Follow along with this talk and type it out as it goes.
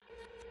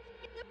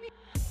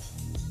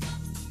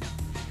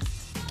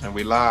And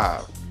we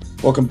live.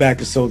 Welcome back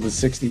to Sold to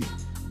 60.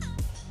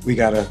 We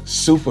got a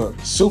super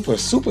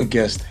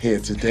guest here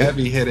today.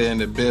 Heavy hitter in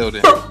the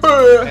building.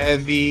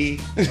 Heavy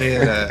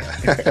hitter.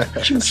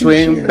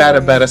 Swing,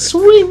 batter,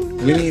 swing.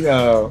 We need,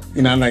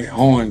 like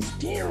horns.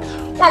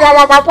 Because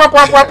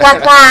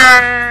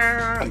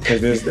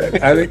there's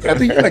that. I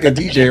think you're like a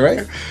DJ,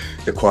 right?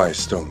 The Quiet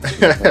Storm.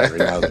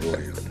 Reynaldo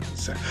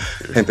Williams.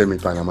 Gente mi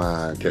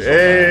Panama.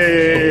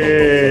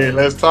 Hey,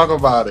 let's talk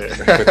about it.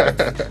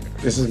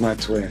 This is my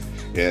twin.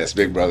 Yes,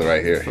 big brother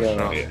right here.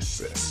 Yeah.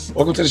 Yes.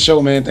 Welcome to the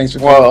show, man. Thanks for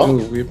coming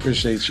through. We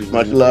appreciate you.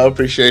 Much man. love,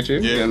 appreciate you.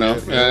 Yeah, you know,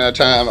 yeah. and at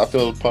time I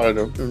feel part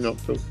of the,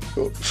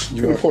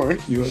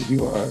 important.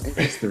 You are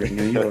history,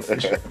 man. You are for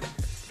sure.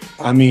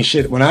 I mean,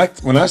 shit. When I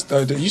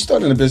started, you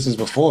started in the business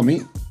before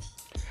me.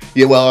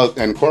 Yeah, well,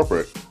 and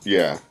corporate,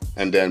 yeah,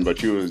 and then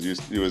but you was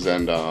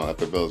at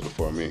the Villas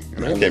before me, and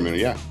Really? I came in.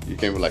 Yeah, you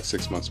came in like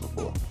 6 months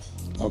before.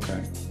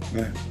 Okay.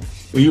 Yeah.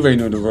 Well, you already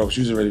know the ropes.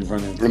 You was already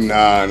running.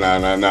 Nah.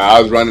 I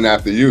was running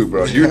after you,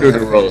 bro. You knew the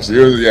ropes.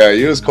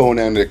 You was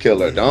Conan the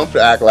Killer. Don't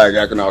act like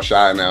acting all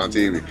shy now on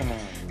TV.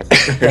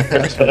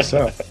 That's what's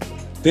up.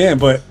 Damn,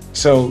 but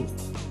so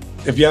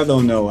if y'all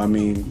don't know, I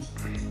mean,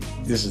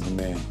 this is the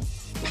man.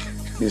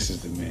 This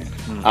is the man.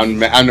 I'm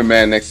the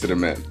man next to the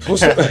man.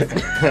 What's up?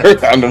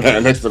 I'm the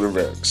man next to the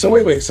man. So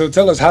wait. So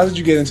tell us, how did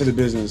you get into the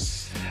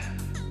business?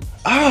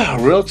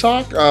 Real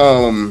talk.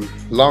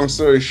 Long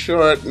story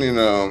short,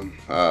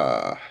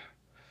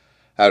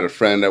 I had a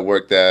friend that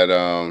worked at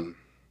an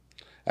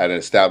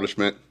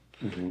establishment,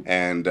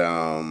 and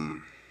I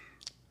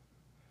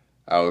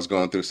was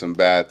going through some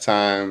bad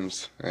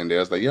times, and they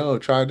was like, "Yo,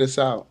 try this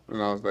out,"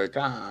 and I was like,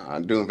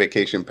 I'm doing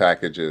vacation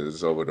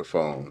packages over the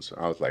phone. So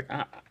I was like,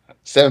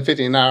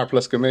 $7.50 an hour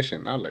plus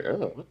commission. I was like,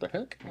 oh, what the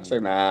heck? I was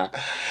like, nah,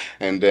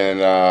 and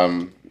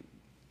then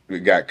we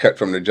got cut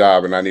from the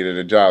job, and I needed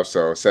a job,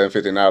 so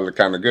 $7.50 an hour looked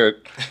kind of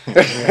good.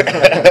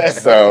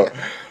 So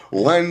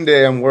one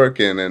day I'm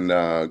working, and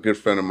a good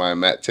friend of mine,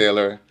 Matt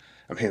Taylor,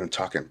 I'm hearing him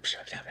talking,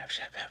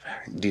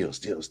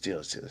 deals, and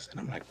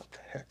I'm like, what the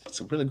heck?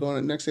 What's really going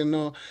on? Next thing you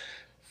know,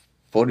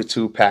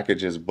 42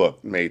 packages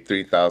booked, made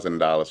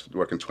 $3,000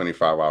 working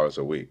 25 hours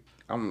a week.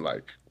 I'm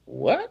like,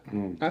 what?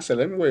 I said,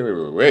 let me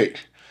wait.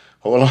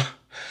 Hold on.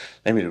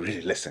 Let me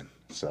really listen.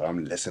 So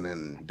I'm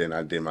listening. Then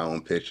I did my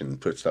own pitch and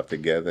put stuff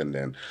together, and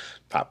then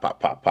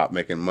pop,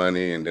 making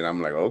money. And then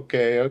I'm like,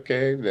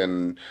 okay.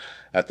 Then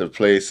at the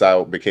place,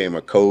 I became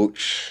a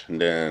coach. And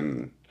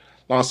then,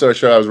 long story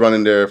short, I was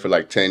running there for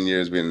like 10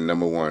 years, being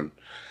number one.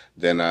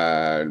 Then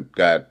I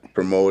got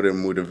promoted,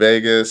 moved to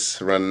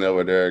Vegas, running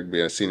over there,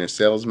 being a senior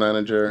sales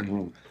manager.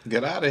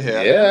 Get out of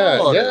here. Yeah.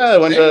 I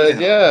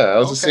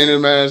was a senior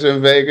manager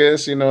in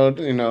Vegas.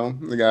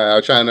 The guy. I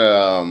was trying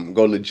to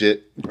go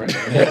legit.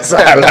 So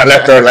I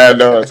left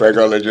Orlando, so I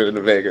go legit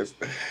into Vegas.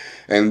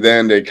 And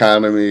then the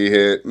economy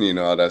hit.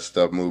 All that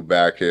stuff. Moved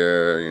back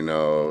here.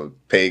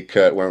 Pay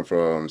cut went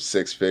from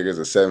 6 figures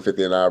to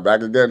 $7.50 an hour.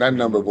 Back again, that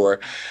number boy.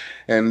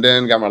 And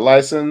then got my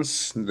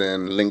license.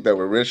 Then linked up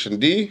with Rich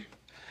and D.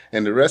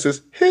 And the rest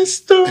is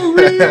history.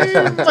 Money.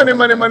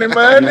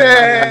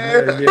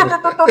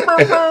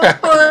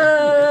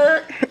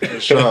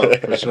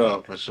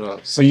 For sure.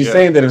 So you're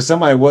saying that if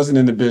somebody wasn't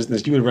in the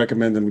business, you would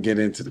recommend them get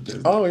into the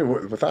business? Oh,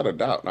 without a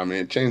doubt. I mean,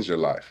 it changed your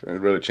life. It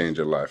really changed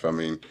your life. I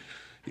mean,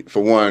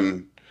 for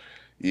one,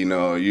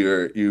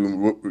 you're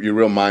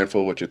real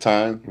mindful with your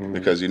time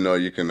because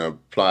you can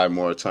apply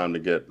more time to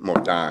get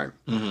more time.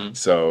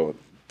 So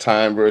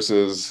time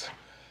versus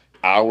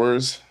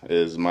hours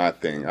is my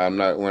thing.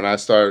 When I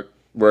start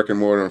working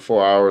more than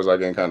 4 hours, I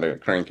get kind of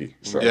cranky.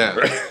 So Yeah,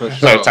 for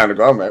sure. time to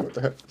go, man. What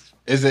the heck?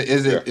 Is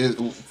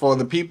it for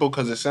the people?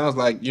 Because it sounds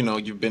like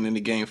you've been in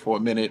the game for a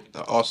minute.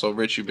 Also,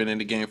 Rich, you've been in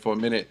the game for a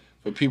minute.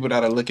 For people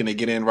that are looking to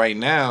get in right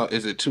now,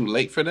 is it too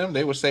late for them?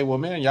 They would say, "Well,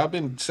 man, y'all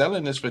been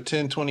selling this for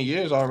 10, 20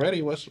 years already.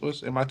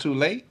 Am I too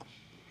late?"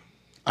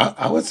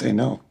 I would say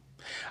no.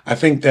 I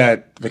think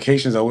that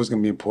vacations are always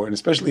going to be important,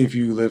 especially if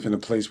you live in a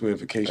place where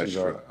vacations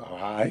are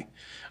high,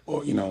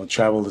 or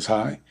travel is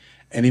high.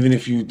 And even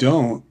if you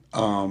don't,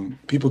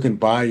 people can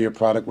buy your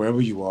product wherever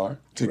you are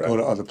to go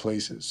to other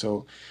places.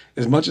 So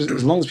as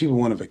long as people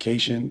want a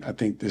vacation, I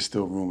think there's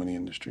still room in the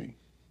industry.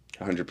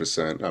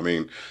 100%. I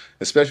mean,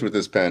 especially with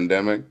this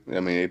pandemic,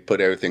 it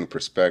put everything in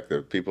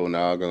perspective. People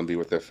now are going to be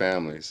with their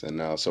families. And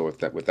now, so with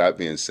that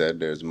being said,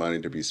 there's money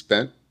to be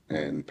spent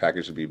and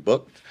packages to be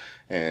booked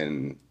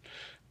and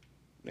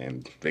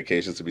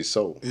vacations to be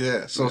sold.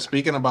 Yeah. So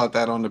speaking about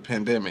that on the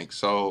pandemic,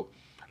 so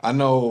I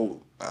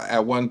know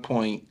at one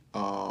point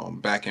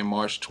back in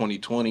March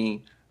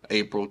 2020,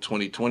 April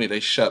 2020, they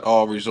shut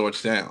all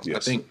resorts down. Yes. I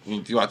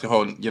think throughout the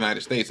whole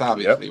United States,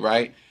 obviously,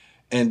 right?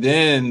 And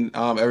then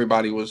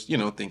everybody was,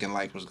 thinking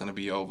life was going to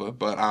be over,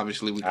 but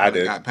obviously we kind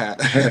of got past.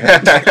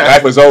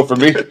 Life was over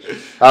for me.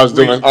 I was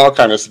doing all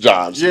kind of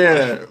jobs.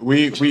 Yeah,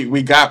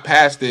 we got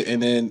past it,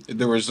 and then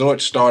the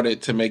resort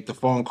started to make the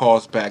phone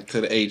calls back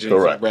to the agents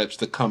and reps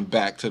to come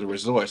back to the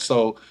resort.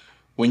 So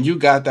when you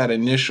got that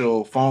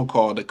initial phone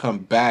call to come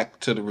back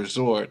to the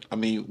resort, I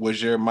mean,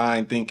 was your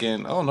mind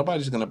thinking, "Oh,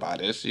 nobody's gonna buy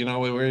this"? You know,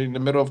 we're in the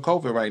middle of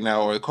COVID right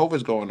now, or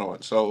COVID's going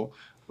on. So,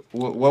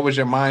 what was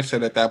your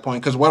mindset at that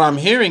point? Because what I'm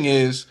hearing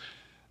is,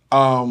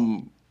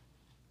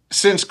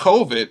 since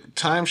COVID,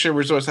 timeshare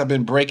resorts have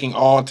been breaking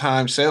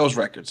all-time sales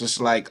records. It's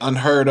like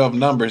unheard of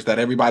numbers that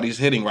everybody's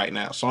hitting right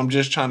now. So I'm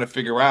just trying to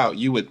figure out.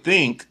 You would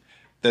think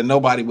that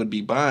nobody would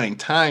be buying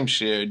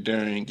timeshare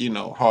during,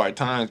 hard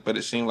times, but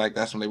it seemed like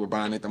that's when they were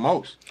buying it the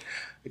most.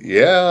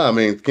 Yeah, I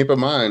mean, keep in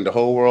mind the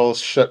whole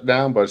world's shut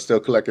down, but it's still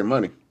collecting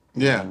money.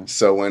 Yeah.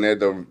 So when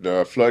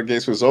the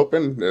floodgates was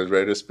open, they was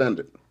ready to spend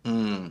it.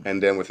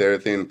 And then with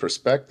everything in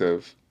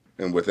perspective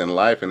and within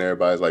life, and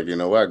everybody's like, you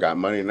know what, I got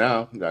money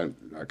now.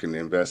 I can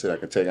invest it. I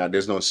can take it out.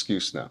 There's no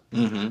excuse now.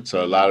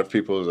 So a lot of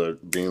people are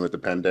being with the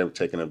pandemic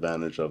taking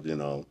advantage of,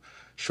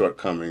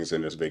 shortcomings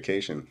in this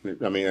vacation.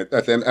 I mean, at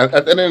the end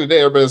of the day,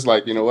 everybody's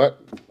like, you know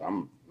what,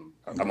 I'm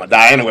gonna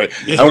die anyway.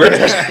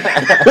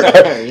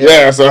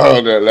 Yeah,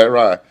 so let it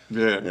ride.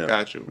 Yeah,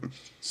 got you.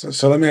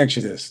 So let me ask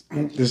you this.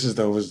 This is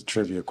was a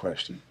trivia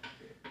question.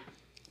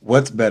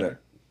 What's better,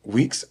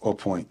 weeks or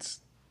points?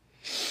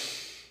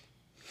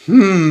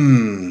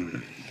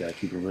 You gotta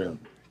keep it real.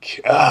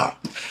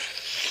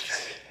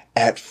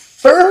 At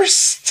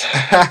first,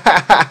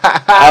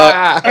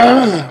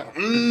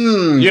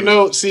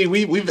 see,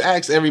 we've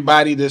asked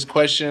everybody this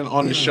question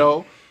on the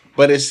show,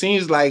 but it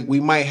seems like we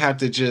might have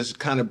to just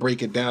kind of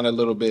break it down a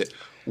little bit.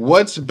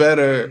 What's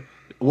better?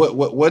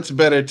 What's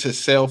better to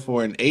sell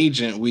for an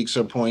agent, weeks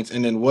or points,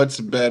 and then what's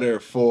better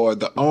for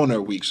the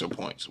owner, weeks or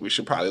points? We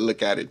should probably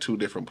look at it two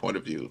different point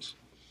of views.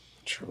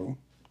 True.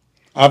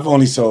 I've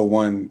only sold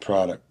one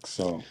product,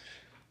 so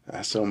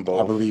I sold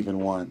both. I believe in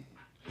one.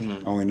 I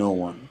only know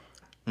one.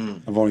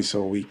 I've only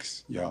sold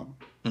weeks, y'all.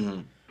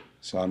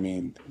 So I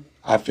mean,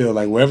 I feel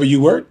like wherever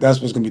you work, that's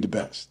what's gonna be the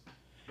best.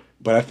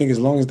 But I think as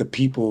long as the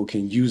people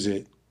can use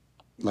it,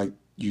 like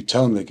you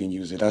tell them they can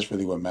use it, that's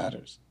really what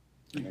matters.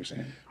 You know what I'm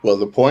saying? Well,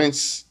 the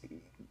points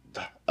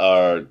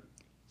are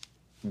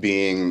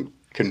being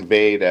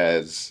conveyed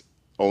as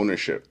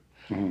ownership.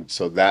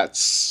 So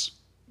that's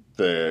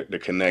the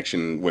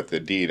connection with the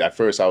deed. At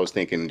first, I was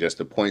thinking just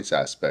the points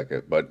aspect,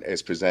 but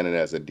it's presented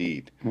as a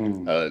deed.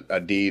 A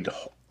deed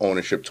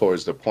ownership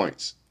towards the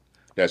points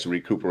that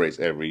recuperates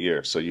every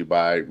year. So you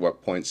buy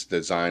what points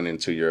design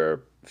into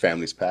your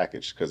family's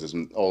package because it's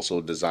also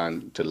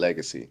designed to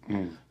legacy.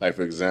 Like,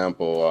 for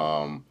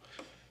example,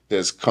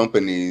 there's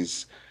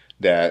companies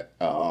that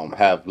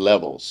have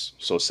levels.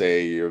 So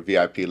say your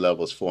VIP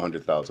level is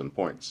 400,000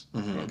 points,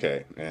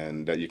 okay?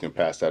 And that you can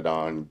pass that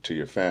on to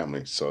your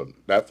family. So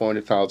that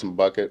 400,000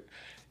 bucket,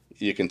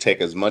 you can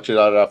take as much out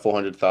of that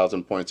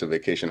 400,000 points of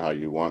vacation how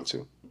you want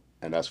to,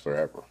 and that's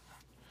forever.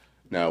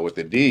 Now with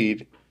the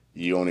deed,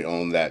 you only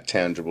own that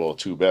tangible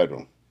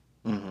 2-bedroom.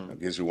 That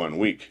gives you 1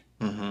 week.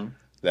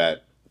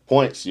 That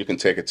points, you can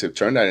take it to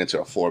turn that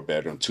into a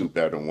 4-bedroom,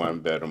 2-bedroom,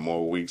 1-bedroom,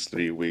 more weeks,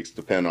 3 weeks,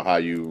 depending on how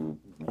you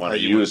want to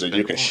use it.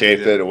 You can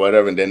shape it or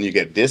whatever, and then you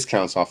get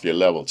discounts off your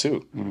level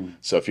too.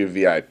 So if you're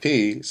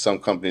VIP, some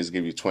companies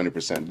give you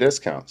 20%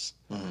 discounts.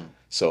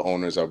 So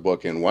owners are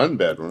booking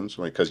 1-bedrooms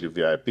because you're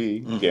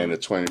VIP, getting a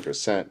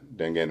 20%,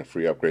 then getting a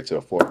free upgrade to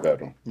a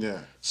 4-bedroom.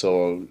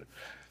 So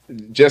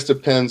it just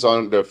depends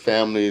on the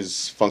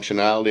family's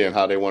functionality and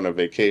how they want a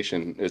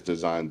vacation is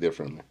designed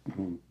differently.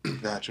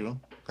 Got you.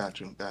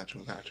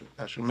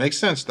 Makes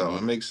sense though.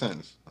 It makes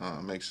sense.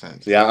 Makes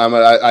sense. Yeah,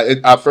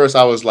 at first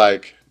I was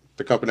like,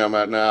 the company I'm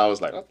at now, I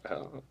was like, what the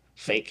hell?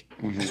 Fake.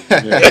 What is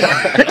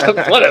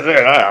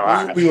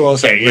it? We all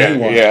say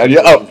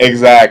Oh,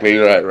 exactly.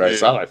 Right.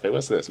 So I'm like,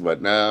 what's this?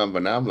 But now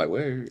I'm like,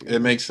 wait. It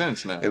makes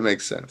sense now. It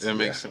makes sense. It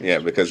makes sense. Yeah,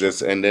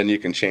 because and then you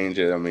can change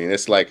it. I mean,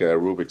 it's like a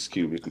Rubik's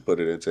Cube. You can put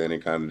it into any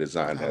kind of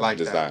design. I like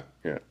design. that.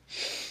 Yeah.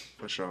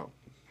 For sure.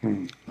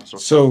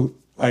 So,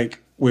 like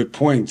with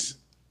points,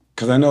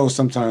 because I know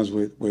sometimes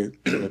with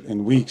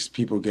in weeks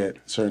people get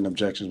certain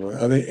objections. But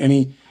are there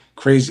any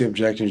crazy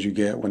objections you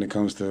get when it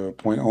comes to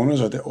point owners,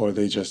 or are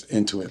they just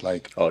into it?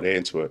 Like, oh, they're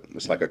into it.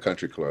 It's like a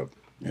country club.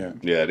 Yeah.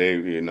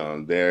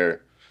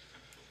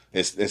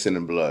 It's in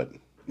the blood.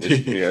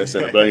 It's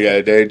in the blood.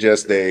 Yeah,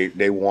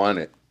 they want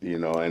it,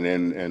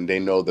 and they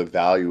know the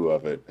value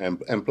of it,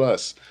 and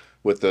plus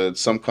with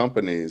some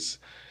companies,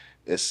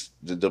 it's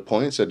the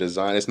points are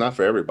designed. It's not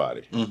for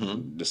everybody.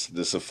 This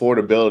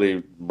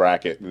affordability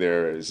bracket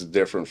there is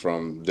different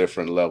from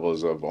different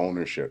levels of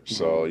ownership.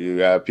 So you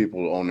have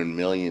people owning 1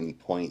 million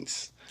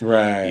points.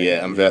 Right.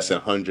 Yeah, investing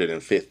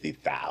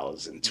 $150,000,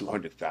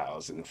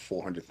 $200,000,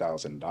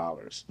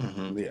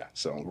 $400,000. Yeah,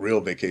 so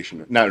real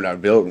vacation. Not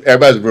real.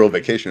 Everybody's real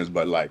vacationers,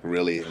 but like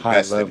really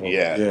invested. Level.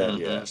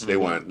 Yeah. So they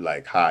want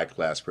like high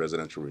class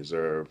presidential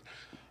reserve.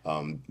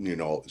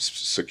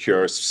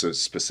 Secure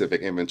specific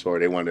inventory.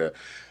 They want to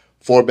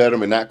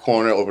 4-bedroom in that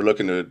corner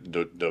overlooking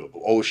the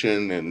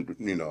ocean and,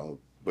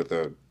 with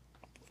the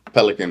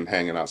pelican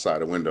hanging outside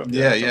the window.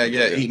 Yeah,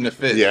 eating the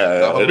fish. Yeah,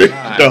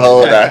 the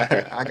whole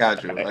time. I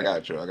got you.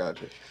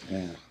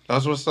 Yeah.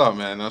 That's what's up,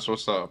 man. That's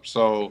what's up.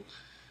 So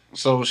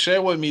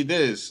share with me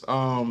this.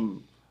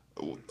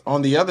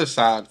 on the other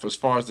side, as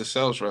far as the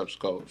sales reps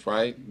go,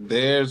 right?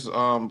 There's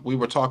we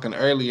were talking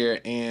earlier,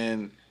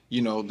 and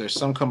there's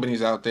some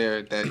companies out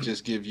there that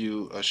just give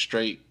you a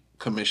straight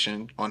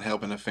commission on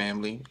helping a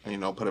family,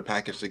 put a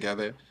package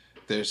together.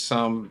 There's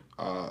some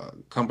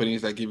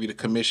companies that give you the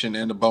commission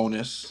and the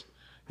bonus,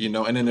 and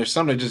then there's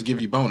some that just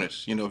give you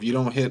bonus. If you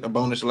don't hit a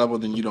bonus level,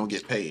 then you don't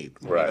get paid.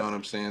 Right. You know what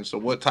I'm saying? So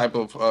what type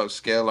of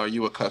scale are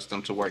you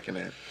accustomed to working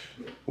at?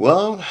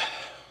 Well,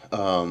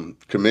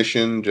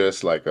 commission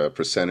just like a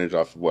percentage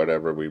off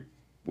whatever we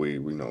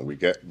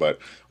get. But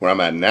where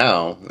I'm at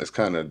now, it's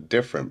kind of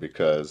different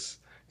because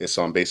it's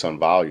based on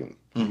volume.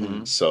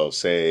 Mm-hmm. So,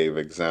 say, for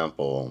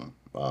example,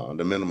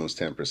 the minimum is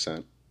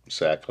 10%.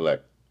 Say I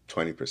collect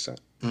 20%.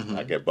 Mm-hmm.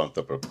 I get bumped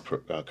up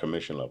a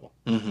commission level.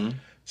 Mm-hmm.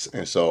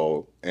 And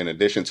so, in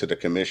addition to the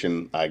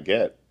commission I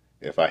get,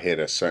 if I hit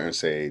a certain,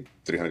 say,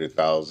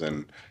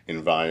 300,000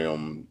 in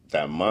volume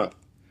that month,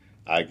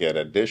 I get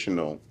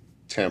additional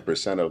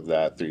 10% of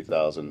that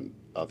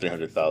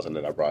 300,000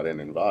 that I brought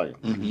in volume.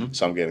 Mm-hmm.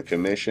 So I'm getting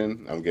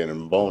commission, I'm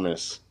getting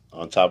bonus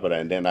on top of that,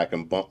 and then I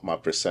can bump my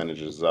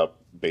percentages up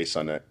based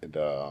on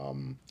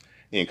the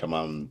income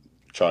I'm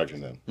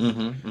charging them.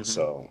 Mm-hmm. Mm-hmm.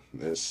 So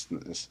it's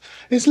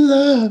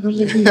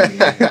lovely,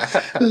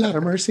 a lot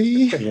of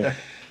mercy. Yeah.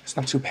 It's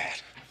not too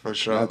bad. For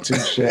sure. Not too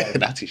shabby.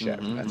 Not too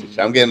shabby. Mm-hmm. Not too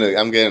shabby.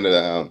 I'm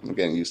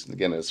getting used to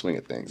getting the swing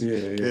of things.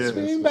 Yeah.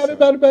 Swing,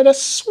 better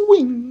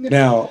swing.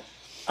 Now,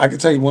 I can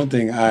tell you one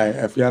thing.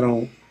 If y'all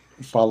don't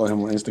follow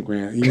him on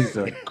Instagram, he's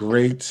a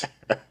great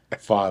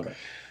father.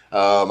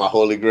 My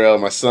holy grail,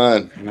 my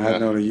son. And I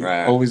know that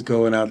you're always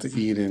going out to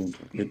eat and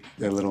with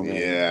that little man.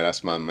 Yeah,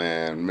 that's my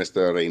man,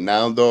 Mr.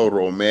 Reynaldo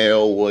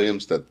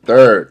Williams the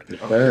Third.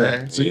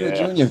 Okay. So you're a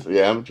junior.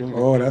 Yeah, I'm a junior.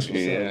 Oh, that's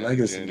what's up.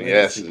 Legacy.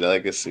 Yes,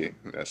 legacy.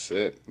 That's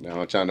it.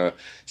 Now I'm trying to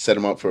set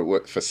him up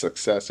for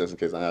success just in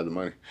case I have the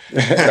money.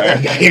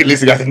 At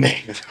least he got the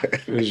name.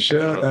 For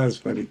sure. That's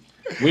funny.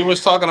 We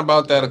was talking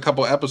about that a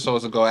couple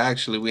episodes ago.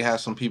 Actually, we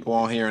had some people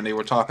on here and they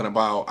were talking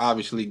about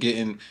obviously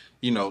getting,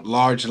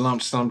 large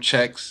lump sum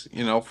checks,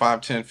 $5,000,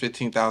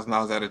 $10,000,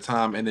 $15,000 at a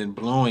time, and then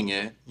blowing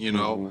it.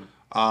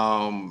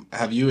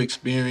 Have you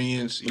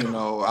experienced,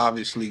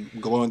 obviously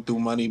going through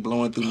money,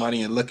 blowing through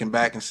money, and looking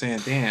back and saying,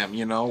 "Damn,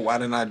 why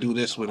didn't I do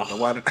this with it? Or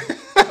why did?"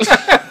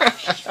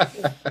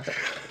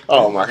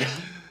 Oh my God.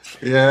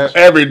 Yeah.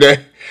 Every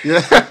day.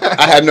 Yeah.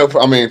 I had no.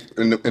 I mean,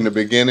 in the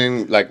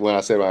beginning, like when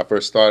I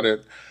first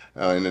started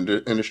in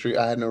the industry,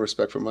 I had no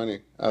respect for money.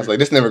 I was like,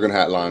 this is never gonna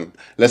have long.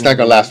 It's not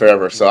gonna last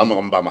forever. So I'm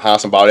gonna buy my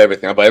house and buy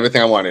everything. I bought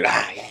everything I wanted.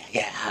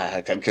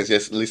 Because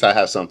at least I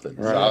have something.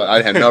 Right. So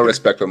I had no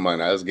respect for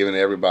money. I was giving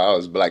everybody. I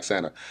was Black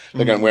Santa.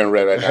 Look, I'm wearing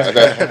red right now.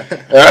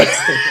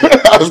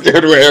 I was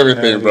giving away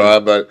everything,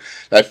 bro. But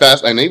like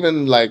fast, and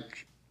even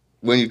like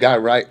when you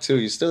got right too,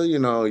 you still,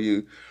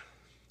 you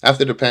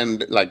after the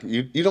pandemic,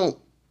 you don't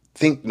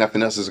think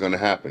nothing else is going to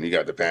happen. You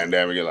got the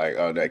pandemic, you're like,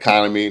 oh, the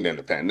economy, then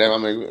the pandemic.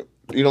 I mean,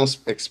 you don't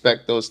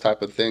expect those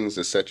type of things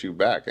to set you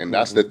back. And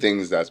that's the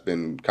things that's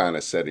been kind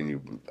of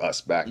setting us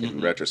back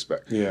in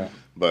retrospect. Yeah.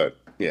 But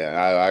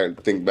yeah, I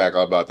think back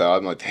about that.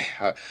 I'm like,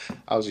 damn,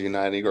 I was a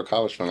United Negro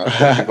College fan.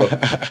 I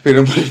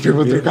people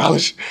through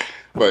college.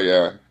 But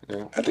yeah.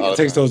 I think it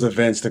takes those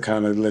events to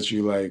kind of let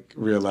you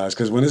realize,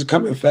 because when it's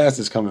coming fast,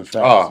 it's coming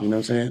fast. Oh, you know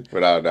what I'm saying?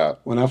 Without a doubt.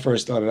 When I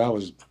first started, I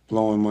was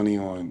blowing money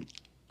on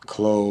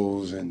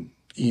clothes and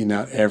eating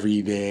out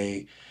every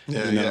day.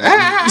 Yeah.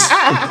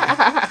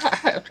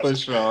 For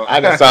sure.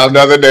 I just saw him the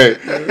other day.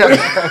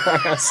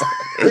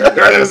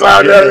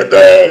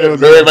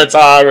 During my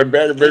time with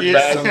big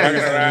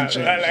bags.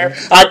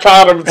 I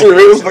caught him too.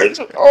 He was like,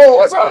 "Oh,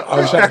 what's up?"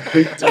 I was trying to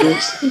creep through.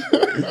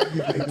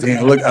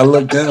 Damn, I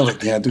looked down like,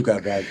 damn, I do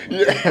got bags.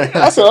 Yeah.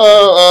 I said,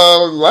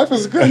 life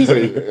is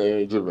crazy.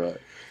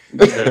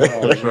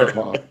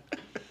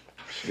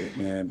 Shit,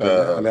 man.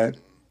 But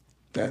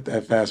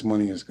that fast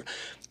money is good.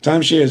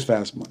 Timeshare is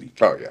fast money.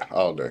 Oh yeah,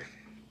 all day.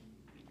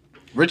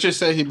 Richard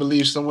said he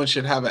believes someone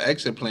should have an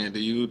exit plan. Do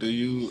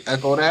you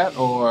echo that,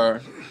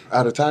 or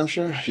out of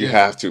timeshare? You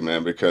have to,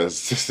 man,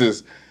 because this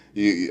is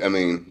I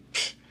mean,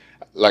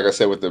 like I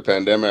said with the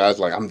pandemic, I was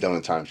like, I'm done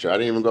with timeshare. I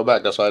didn't even go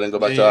back. That's why I didn't go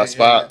back to our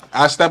spot.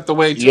 I stepped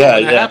away too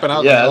when it happened. I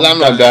was like, I'm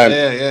not done.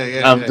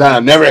 I'm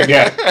done. Never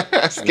again.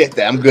 Skip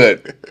that. I'm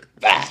good.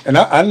 And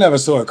I never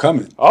saw it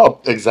coming.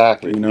 Oh,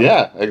 exactly. You know?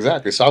 Yeah,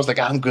 exactly. So I was like,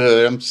 I'm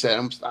good. I'm set.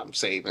 I'm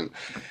saving,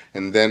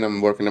 and then I'm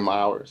working in my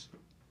hours.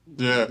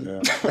 Yeah.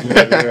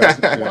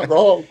 I want to go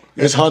home.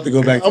 It's hard to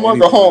go back. I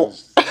want to go home.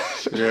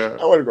 Yeah.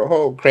 I want to go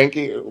home.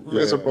 Cranky,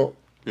 miserable.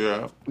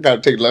 Yeah.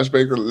 Got to take lunch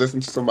break and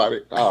listen to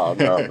somebody. Oh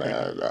no,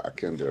 man, I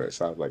can't do it.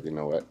 So I was like, you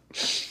know what?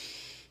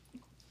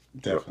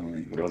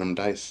 Definitely. Roll them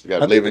dice. You got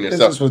to believe in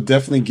yourself. This will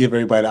definitely give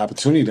everybody the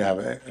opportunity to have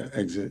an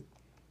exit.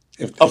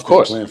 If Of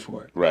course. they plan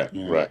for it. Right.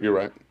 Yeah. Right. You're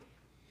right.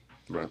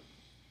 Right.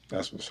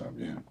 That's what's up.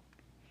 Yeah.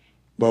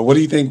 But what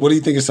do you think? What do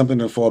you think is something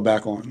to fall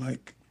back on?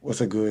 Like, what's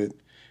a good?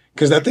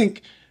 Because I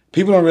think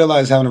people don't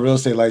realize having a real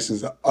estate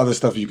license, the other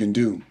stuff you can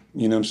do.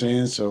 You know what I'm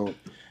saying? So,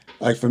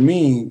 like for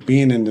me,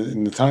 being in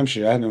the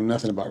timeshare, I know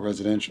nothing about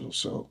residential.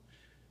 So,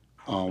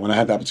 when I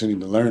had the opportunity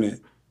to learn it,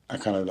 I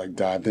kind of like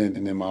dived in,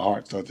 and then my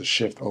heart started to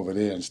shift over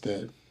there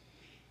instead.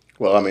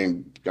 Well,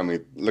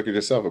 look at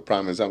yourself. A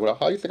prime example.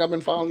 How you think I've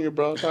been following you,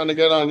 bro? Trying to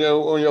get on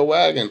your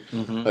wagon.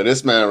 But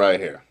this man right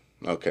here.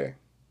 Okay,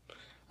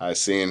 I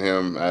seen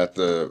him at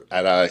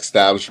our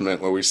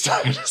establishment where we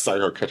started. Sorry,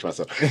 I'm gonna catch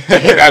myself.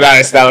 At our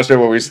establishment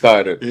where we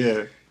started.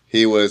 Yeah.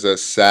 He was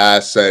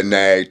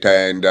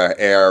assassinating the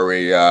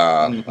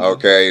area.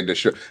 Okay,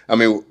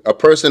 a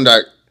person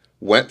that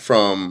went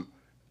from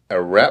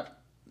a rep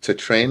to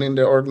training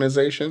the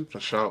organization. For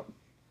sure.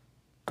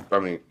 I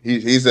mean,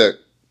 he's a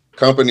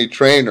company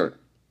trainer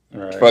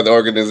for the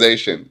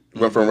organization.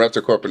 Went from rep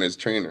to corporate as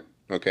trainer.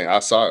 Okay, I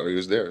saw it. He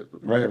was there.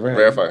 Right.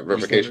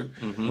 Verification.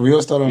 We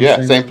all started on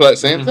the same place,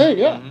 same thing.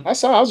 Yeah, I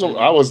saw.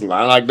 I was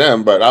not like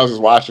them, but I was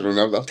just watching them.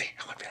 I was like, damn,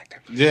 I want to be like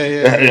them.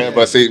 Yeah.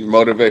 But see,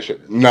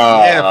 motivation. No,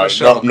 Yeah, for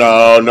sure.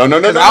 No.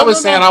 Because I was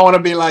saying I want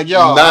to be like,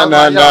 yo.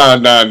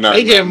 No.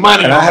 They get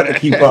money. And I had to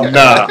keep up.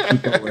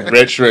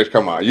 Rich,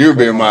 come on. You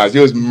being mine.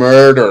 You was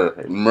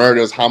murder.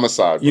 Murder's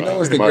homicide. You know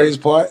what's the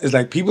greatest part? Is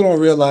like people don't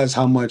realize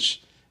how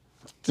much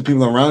the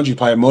people around you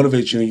probably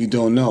motivate you and you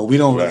don't know. We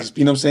don't, Right.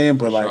 you know what I'm saying?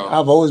 But like,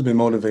 I've always been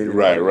motivated.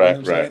 Right. You know what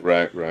I'm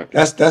saying?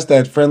 That's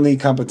that friendly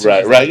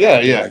competition. Right.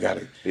 Yeah. I got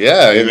it.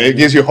 Yeah, it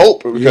gives you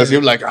hope because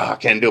you're like, I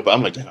can't do it. But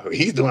I'm like,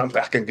 he's doing it.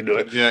 I can do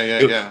it.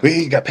 Yeah.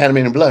 We got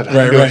Panamanian blood.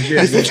 Right.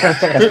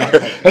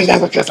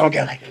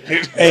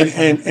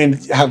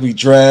 And how we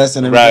dress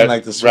and everything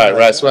like this. Right.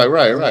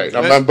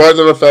 My birds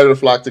of a feather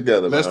flock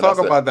together. Let's talk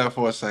about that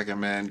for a second,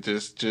 man.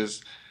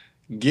 Just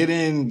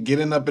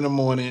getting up in the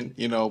morning,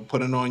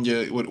 putting on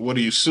your what are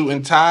you, suit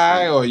and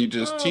tie, or you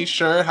just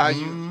t-shirt? How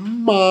you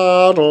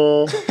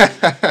model?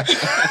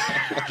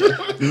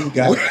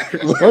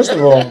 First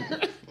of all,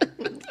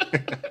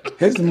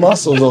 his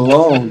muscles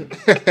alone.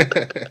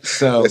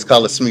 So it's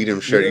called a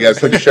medium shirt. You guys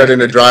put your shirt in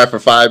the dryer for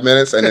 5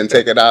 minutes and then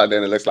take it out, and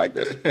then it looks like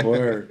this.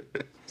 Word.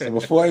 So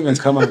before I even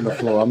come on the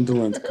floor, I'm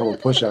doing a couple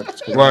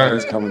push-ups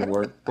because he's coming to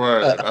work.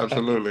 Word,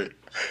 absolutely.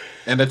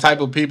 And the type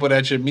of people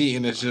that you're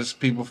meeting is just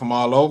people from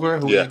all over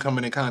who you're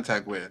coming in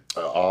contact with.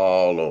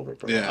 All over,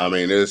 bro. Yeah. I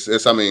mean,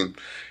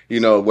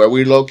 where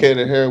we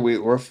located here,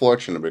 we're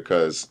fortunate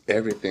because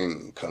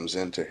everything comes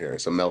into here.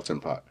 It's a melting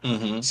pot.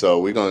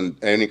 So we're going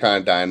any kind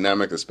of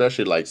dynamic,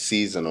 especially like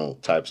seasonal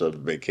types of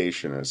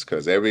vacationers,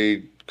 because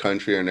every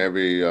country and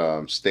every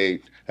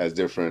state has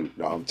different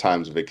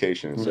times of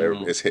vacation.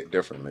 So it's hit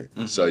differently.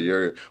 So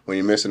when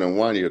you're missing in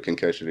one, you can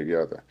catch it in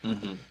the other.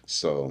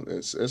 So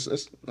it's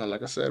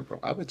like I said, bro.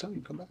 I've been telling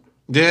you, come back.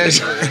 Yeah.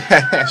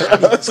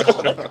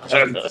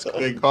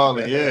 They call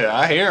it. Yeah,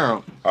 I hear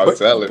them. I'll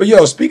tell it. But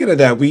yo, speaking of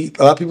that, a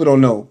lot of people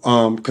don't know.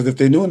 Because if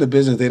they're new in the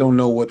business, they don't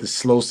know what the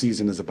slow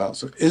season is about.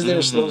 So is there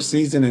a slow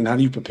season, and how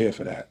do you prepare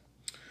for that?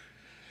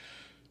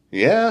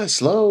 Yeah,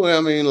 slow.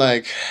 I mean,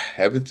 like,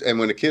 and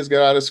when the kids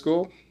get out of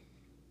school,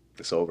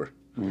 it's over.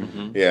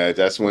 Yeah,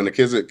 that's when the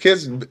kids put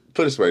it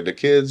this way, the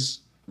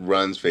kids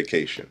runs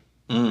vacation,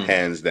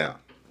 hands down.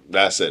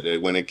 That's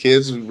it. When the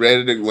kids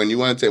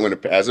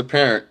as a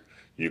parent,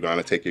 you're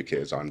gonna take your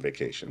kids on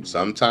vacation.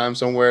 Sometime,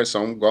 somewhere,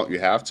 you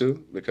have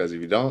to, because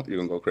if you don't, you're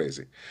gonna go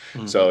crazy.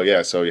 So you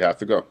have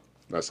to go.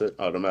 That's it,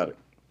 automatic.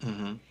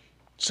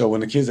 So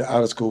when the kids are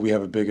out of school, we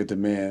have a bigger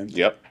demand.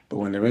 Yep. But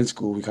when they're in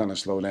school, we kind of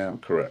slow down.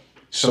 Correct.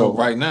 So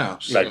right now,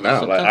 like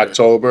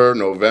October,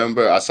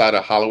 November, outside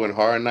of Halloween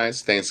Horror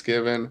Nights,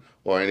 Thanksgiving,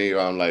 or any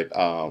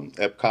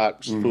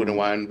Epcot Food and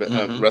Wine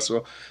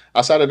Restaurant,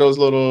 outside of those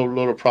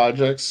little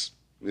projects,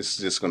 it's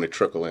just going to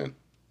trickle in.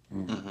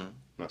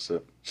 That's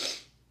it.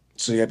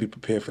 So you got to be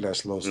prepared for that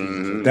slow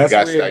season.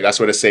 That's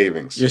where the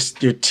savings.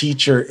 Your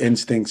teacher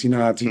instincts. You know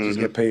how teachers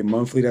get paid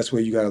monthly. That's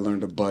where you got to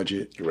learn to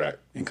budget, right,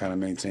 and kind of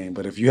maintain.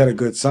 But if you had a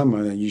good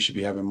summer, then you should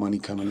be having money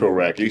coming in.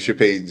 Correct. You should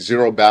pay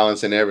zero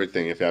balance in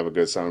everything if you have a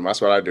good summer. That's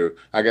what I do.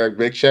 I get a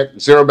big check,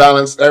 zero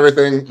balance,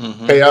 everything,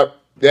 pay up.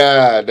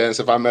 Yeah. Then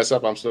if I mess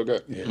up, I'm still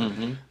good. Yeah. I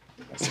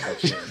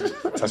like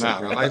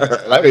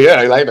that.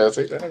 I like that.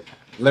 See that?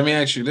 Let me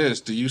ask you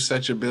this: do you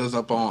set your bills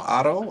up on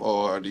auto,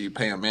 or do you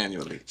pay them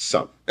manually?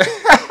 Some.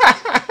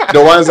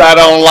 The ones I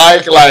don't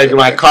like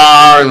my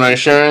car and my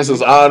insurance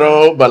is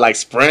auto, but like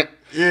Sprint,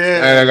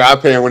 and I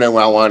pay them whenever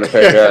I want to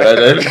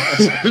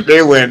pay.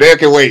 They win. They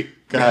can wait.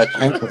 Gotcha.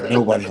 I ain't put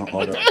nobody on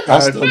auto. I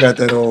still got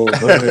that old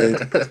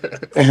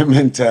hood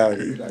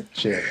mentality. Like,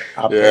 shit.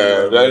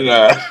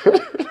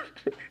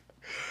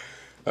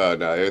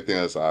 No, everything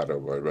else auto,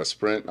 but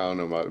Sprint, I don't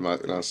know.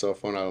 My cell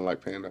phone, I don't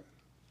like paying that.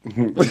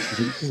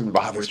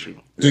 Bothers you.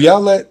 Do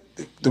y'all let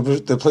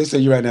the place that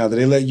you're at now? Do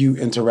they let you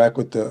interact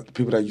with the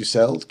people that you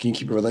sell? Can you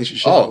keep a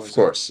relationship? Oh, of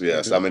course,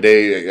 yes. I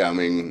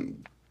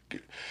mean,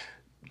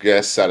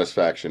 guest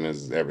satisfaction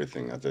is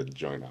everything at the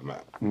joint I'm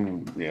at.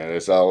 Yeah,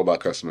 it's all about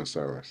customer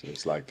service.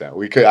 It's like that.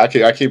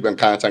 I keep in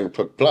contact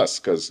with Plus,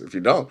 because if you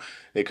don't,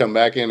 they come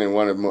back in and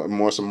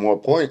want some more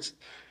points.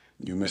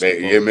 You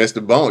missed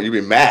the boat. You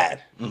be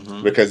mad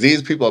because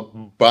these people are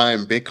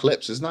buying big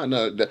clips. It's not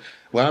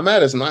where I'm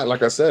at. It's not,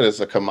 like I said, it's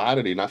a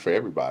commodity, not for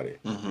everybody.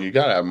 You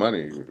gotta have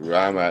money. Where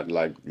I'm at,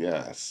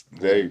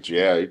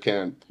 you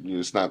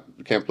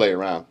can't play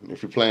around.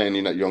 If you're playing,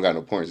 you don't got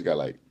no points. You got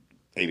like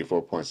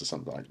 84 points or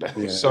something like that.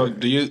 Yeah. So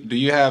do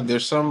you have?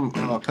 There's some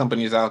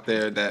companies out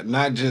there that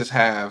not just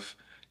have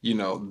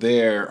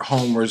their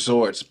home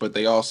resorts, but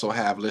they also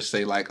have, let's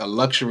say, like a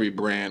luxury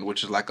brand,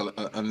 which is like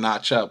a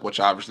notch up, which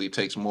obviously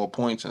takes more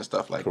points and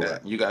stuff like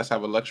Correct. that. You guys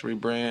have a luxury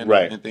brand,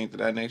 Right. and things of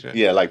that nature.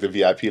 Yeah, like the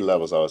VIP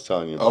levels I was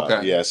telling you about.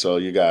 Okay. Yeah, so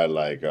you got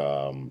like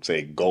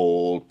say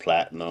gold,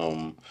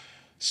 platinum,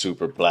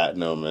 super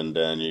platinum, and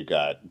then you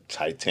got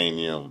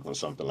titanium or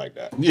something like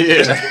that.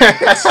 Yeah.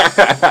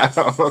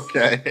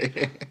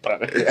 Okay.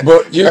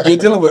 But you're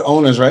dealing with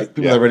owners, right?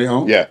 People Yeah. that already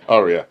own? Yeah.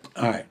 Oh yeah.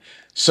 All right.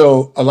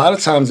 So a lot of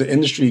times the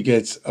industry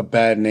gets a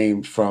bad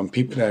name from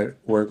people that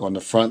work on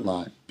the front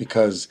line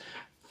because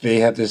they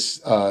have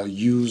this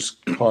used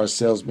car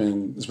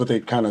salesman. Is what they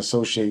kind of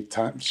associate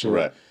timeshare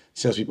Right.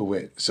 salespeople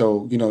with.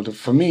 So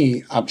for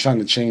me, I'm trying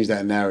to change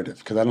that narrative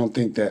because I don't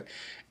think that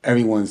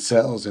everyone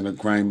sells in a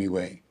grimy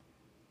way.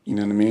 You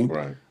know what I mean?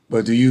 Right.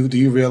 But do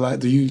you realize?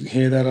 Do you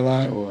hear that a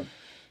lot or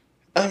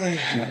I mean,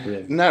 not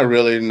really? not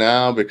really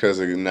now because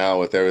now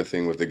with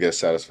everything with the guest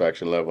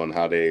satisfaction level and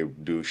how they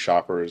do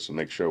shoppers,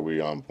 make sure we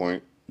on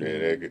point.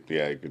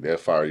 They'll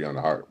fire you on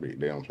the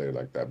heartbeat. They don't play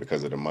like that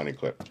because of the money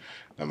clip.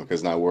 Because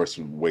it's not worth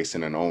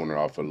wasting an owner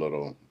off a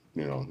little,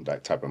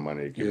 that type of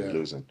money you could be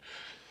losing.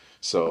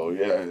 So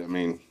yeah, I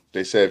mean,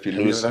 they said if you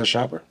Have you lose, ever had a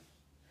shopper?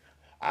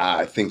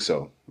 I think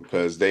so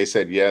because they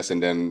said yes,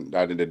 and then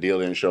the deal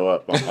didn't show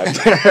up. I'm like,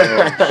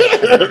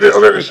 the deal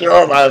didn't show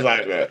up. I was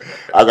like,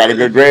 I got a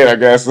good grade, I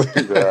guess, but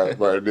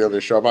the deal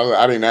didn't show up.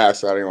 I didn't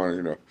ask. I didn't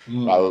want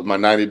to, my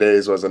 90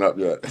 days wasn't up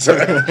yet.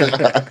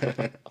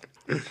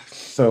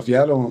 So if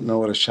y'all don't know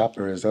what a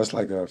shopper is, that's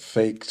like a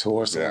fake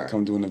tour. So Yeah.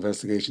 come do an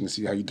investigation to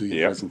see how you do your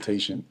Yep.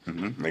 presentation.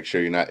 Make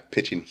sure you're not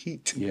pitching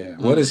heat. Yeah.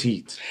 What is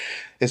heat?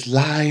 It's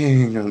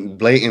lying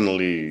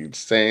blatantly,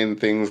 saying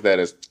things that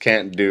it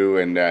can't do,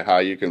 and how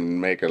you can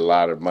make a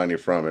lot of money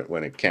from it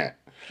when it can't.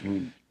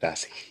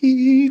 That's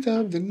heat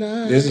of the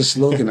night. There's a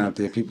slogan out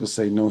there. People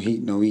say no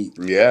heat, no eat.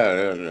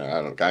 Yeah,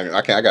 I can't.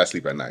 I gotta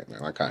sleep at night,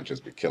 man. I can't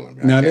just be killing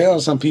me. I Now can't. there are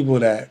some people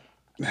that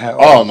have.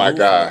 Oh my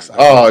God!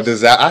 Oh,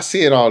 does that? I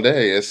see it all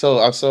day.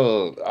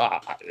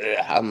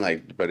 I'm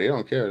like, but they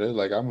don't care. They're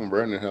like, I'm gonna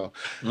burn in hell.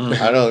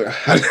 I don't.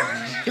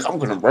 I'm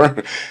gonna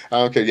burn. I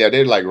don't care. Yeah,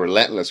 they're like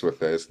relentless with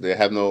this. They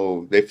have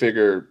no. They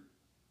figure.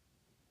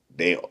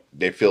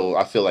 They feel.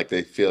 I feel like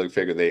they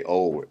figure they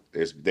owe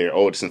it. They're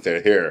owed since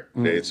they're here.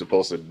 They're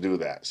supposed to do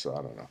that. So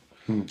I don't know.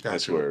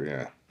 That's Gotcha. where,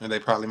 yeah. And they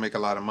probably make a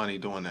lot of money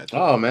doing that too.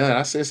 Oh man,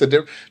 I see. It's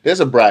a there's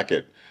a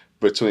bracket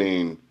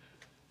between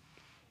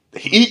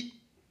heat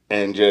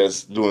and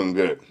just doing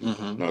good.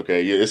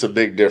 Okay, it's a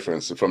big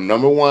difference from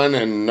number 1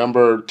 and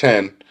number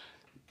 10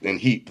 in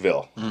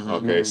Heatville.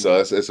 Okay, so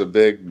it's a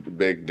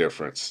big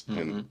difference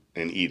in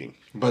eating.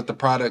 But the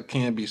product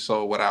can be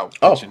sold without.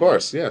 Oh, of pitching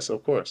course, yes,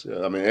 of course.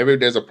 Yeah, I mean,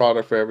 there's a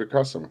product for every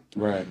customer.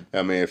 Right.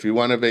 I mean, if you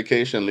want a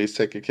vacation, at least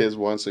take your kids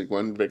one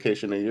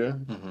vacation a year.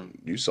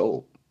 You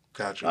sold. it.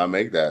 Gotcha. I'll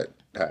make that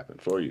happen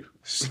for you.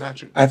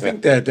 Gotcha. I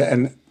think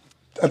and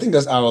I think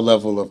that's our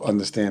level of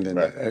understanding.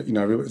 Right. That,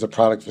 it's a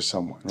product for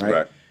someone, right?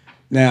 Right.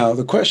 Now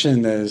the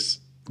question is,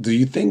 do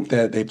you think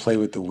that they play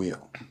with the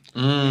wheel?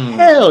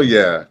 Hell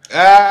yeah.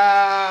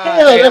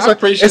 Hey, I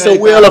appreciate It's a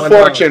wheel that of one,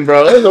 though. fortune,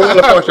 bro. It's a wheel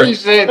of I fortune.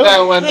 appreciate that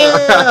one.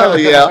 Though. Hell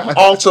yeah.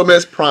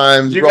 Ultimate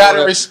Prime. You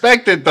gotta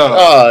respect it though.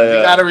 Oh, yeah.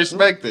 You gotta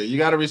respect it. You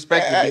gotta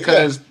respect it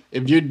because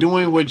if you're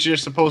doing what you're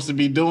supposed to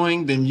be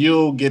doing, then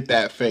you'll get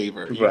that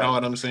favor. You Right. know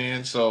what I'm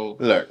saying? So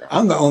Look.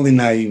 I'm the only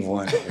naive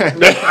one.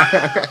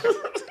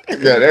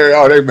 Yeah,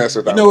 they mess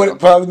with that. You know what? It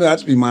probably I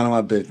just be minding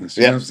my business.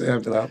 You Yeah. know what I'm saying?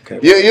 I'd be like,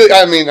 okay.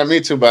 I mean,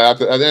 me too, but at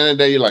the end of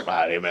the day, you're like,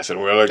 they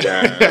messing with it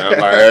again. I'm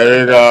like, there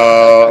you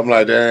go. I'm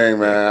like, dang,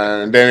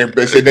 man. And then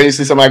you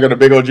see somebody got a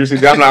big old juicy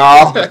dick. I'm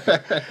like,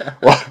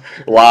 oh,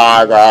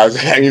 why, guys?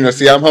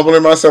 See, I'm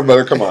humbling myself,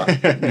 but come on.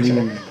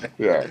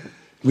 Yeah.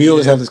 We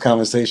always have this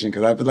conversation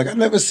because I'd be like, I've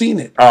never seen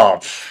it. Oh, I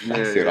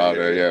see it all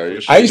there. Yeah.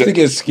 I used to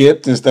get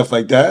skipped and stuff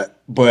like that,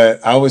 but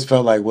I always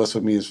felt like what's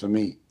for me is for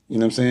me. You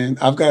know what I'm saying?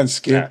 I've gotten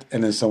skipped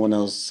and then someone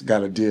else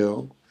got a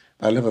deal.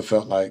 But I never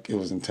felt like it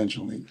was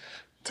intentionally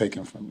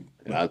taken from me.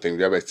 I think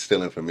everybody's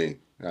stealing from me.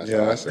 That's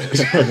Yeah. what I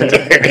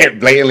say.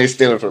 Blatantly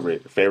stealing from me.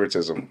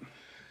 Favoritism.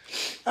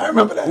 I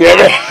remember that.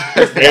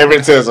 Yeah,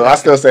 favoritism. I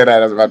still say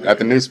that at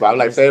the news spot. I'm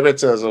like,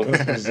 favoritism.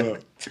 What's up?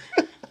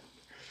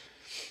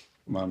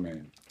 My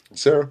man.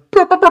 Sir.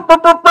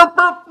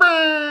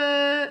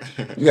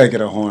 You gotta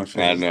get a horn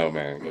for I this. know,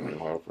 man.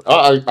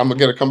 Oh, I'm gonna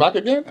get to come back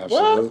again?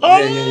 Absolutely.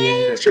 What?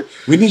 Yeah.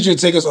 We need you to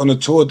take us on a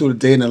tour through the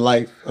day in the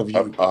life of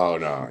you. Oh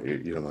no,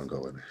 you don't want to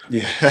go with me.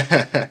 Yeah.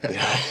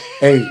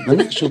 Hey, let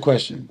me ask you a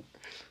question.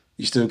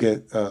 You still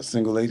get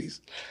single ladies?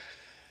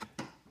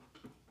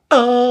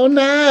 All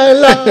night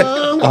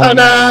long, all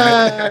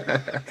night.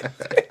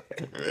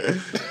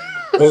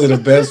 Those are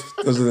the best.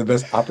 Those are the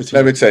best opportunities.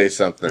 Let me tell you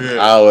something.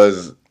 I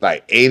was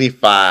like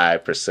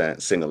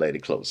 85% single lady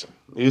closer.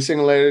 You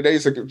single lady? They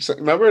used to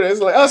remember it.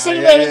 It's like,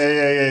 single lady.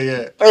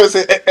 Yeah. They would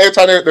say every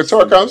time the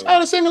tour comes,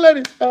 the single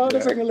lady.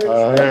 The single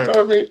lady.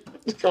 For me.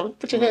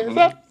 Put your hands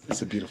up.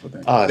 It's a beautiful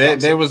thing.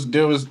 There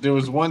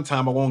was one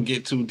time, I won't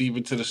get too deep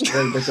into the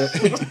story, but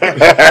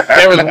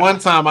there was one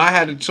time I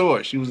had a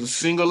tour. She was a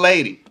single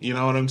lady, you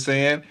know what I'm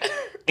saying?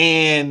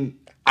 And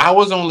I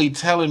was only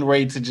telling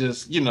Ray to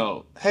just,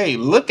 hey,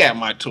 look at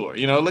my tour.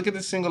 Look at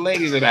the single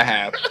lady that I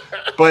have.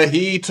 But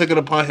he took it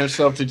upon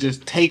himself to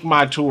just take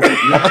my tour.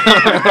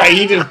 Like,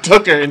 he just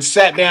took her and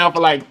sat down for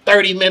like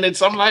 30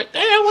 minutes. I'm like,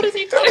 damn, what is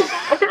he talking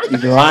about? You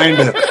grind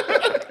it.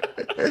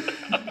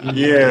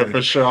 Yeah,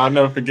 for sure. I'll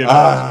never forget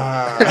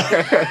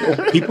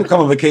that. People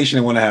come on vacation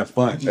and want to have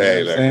fun.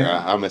 Hey, look,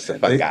 I'm a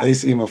they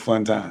seem a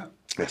fun time.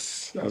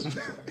 Yes.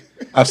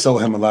 I've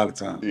sold him a lot of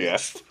times.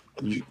 Yes.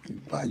 You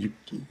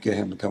get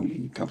him to come.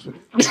 He comes with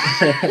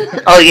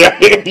it. Oh yeah,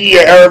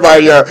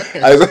 everybody. Yeah,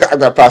 I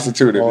got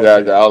prostituted.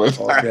 I got all the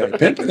time. Okay.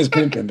 Pimping is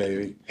pimping,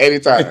 baby.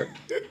 Anytime.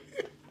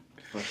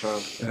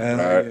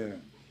 Yeah.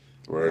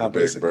 We're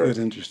It's a good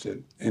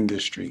interested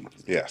industry.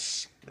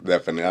 Yes,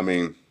 definitely. I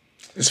mean,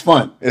 it's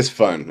fun. It's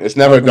fun. It's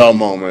never a dull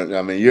moment.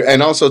 I mean,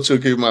 and also to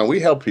keep in mind,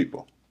 we help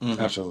people. Mm-hmm.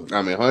 Absolutely.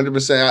 I mean,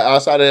 100%.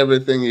 Outside of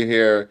everything you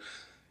hear,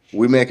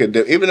 we make a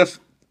difference. Even if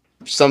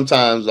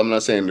sometimes, I'm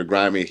not saying the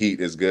grimy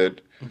heat is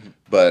good,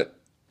 but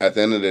at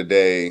the end of the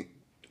day,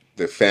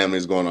 the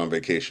family's going on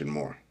vacation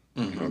more.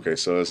 Okay,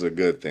 so it's a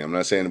good thing. I'm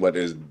not saying what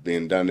is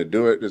being done to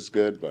do it is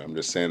good, but I'm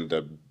just saying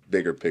the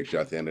bigger picture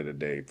at the end of the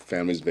day.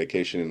 Families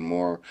vacationing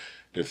more.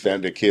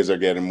 The kids are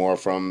getting more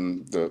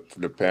from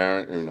the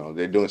parent.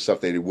 They're doing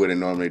stuff they wouldn't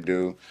normally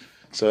do.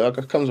 So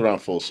it comes around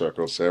full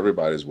circle. So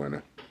everybody's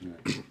winning. Yeah.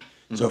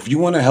 So if you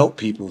want to help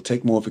people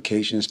take more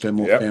vacations, spend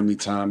more family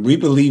time, we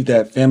believe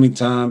that family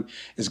time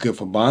is good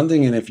for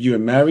bonding. And if you're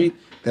married,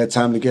 that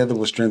time together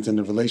will strengthen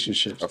the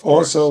relationships.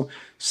 Also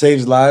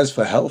saves lives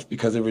for health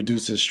because it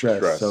reduces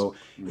stress. So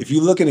if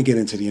you're looking to get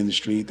into the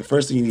industry, the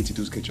first thing you need to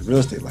do is get your real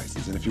estate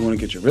license. And if you want to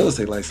get your real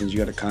estate license, you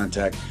got to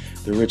contact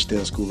the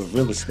Richdale School of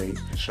Real Estate.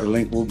 The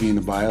link will be in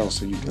the bio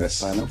so you can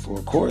sign up for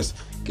a course,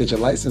 get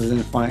your license, and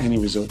then find any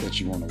resort that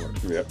you want to work.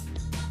 Yep.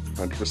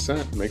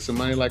 100%. Make some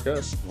money like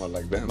us. Or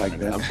like them. Like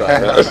them. I'm sorry.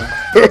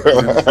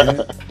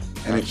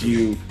 And if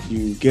you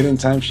get in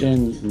timeshare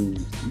and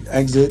you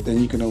exit, then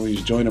you can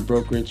always join a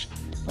brokerage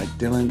like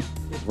Dylan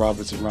with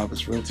Roberts and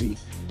Roberts Realty.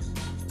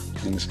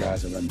 And the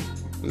sky's the limit.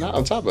 Not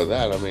on top of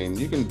that, I mean,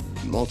 you can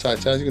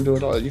multitask, you can do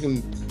it all. You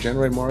can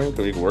generate more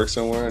income. You can work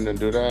somewhere and then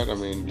do that. I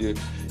mean,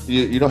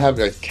 you don't have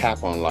a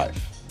cap on life.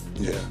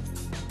 Yeah.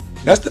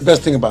 That's the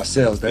best thing about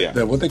sales.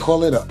 That what they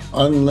call it, an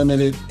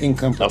unlimited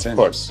income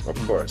potential.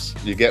 Of course.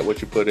 You get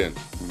what you put in.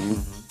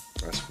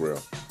 That's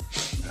real.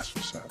 That's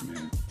what's up,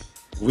 man.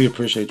 We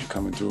appreciate you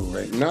coming through,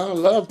 right? No,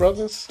 love,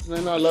 brothers.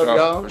 Man, I love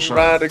y'all.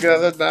 Ride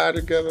together, die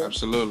together.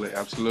 Absolutely.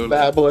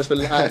 Bad boys for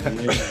life.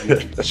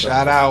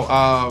 Shout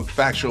out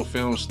Factual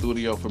Film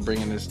Studio for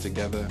bringing this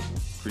together.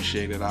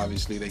 Appreciate it.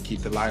 Obviously, they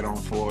keep the light on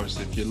for us.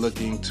 If you're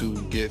looking to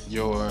get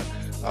your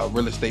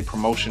real estate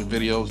promotion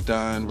videos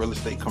done, real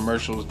estate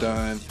commercials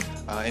done,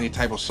 any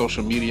type of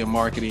social media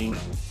marketing,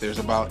 there's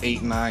about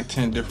 8, 9,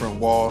 10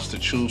 different walls to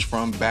choose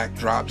from,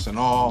 backdrops and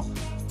all.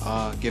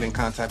 Get in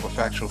contact with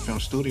Factual Film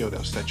Studio.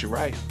 They'll set you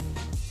right.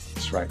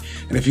 That's right.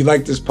 And if you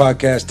like this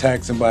podcast,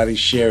 tag somebody,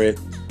 share it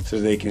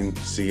so they can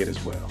see it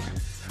as well.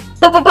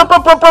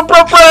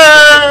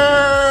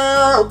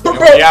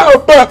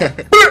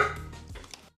 Yeah.